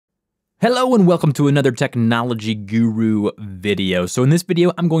Hello and welcome to another Technology Guru video. So in this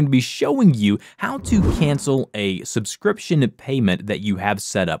video, I'm going to be showing you how to cancel a subscription payment that you have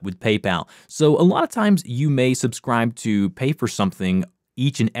set up with PayPal. So a lot of times you may subscribe to pay for something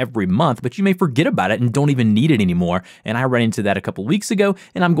each and every month, but you may forget about it and don't even need it anymore. And I ran into that a couple weeks ago,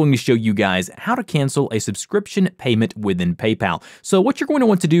 and I'm going to show you guys how to cancel a subscription payment within PayPal. So what you're going to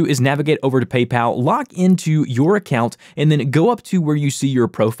want to do is navigate over to PayPal, log into your account, and then go up to where you see your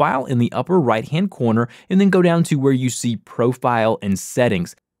profile in the upper right-hand corner, and then go down to where you see profile and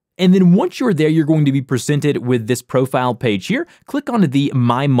settings. And then once you're there, you're going to be presented with this profile page here. Click on the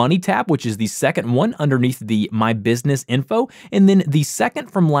My Money tab, which is the second one underneath the My Business Info. And then the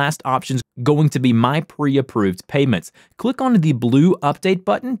second from last option is going to be My Pre-Approved Payments. Click on the blue Update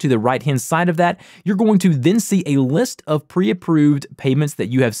button to the right-hand side of that. You're going to then see a list of pre-approved payments that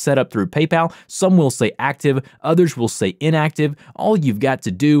you have set up through PayPal. Some will say active, others will say inactive. All you've got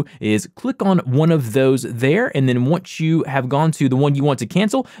to do is click on one of those there. And then once you have gone to the one you want to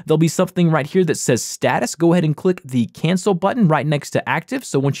cancel, there'll be something right here that says status. Go ahead and click the cancel button right next to active.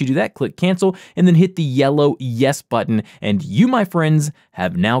 So once you do that, click cancel and then hit the yellow yes button. And you, my friends,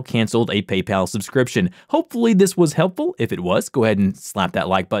 have now canceled a PayPal subscription. Hopefully this was helpful. If it was, go ahead and slap that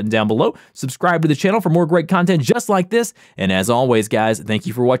like button down below. Subscribe to the channel for more great content just like this. And as always, guys, thank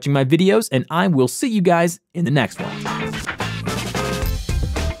you for watching my videos, and I will see you guys in the next one.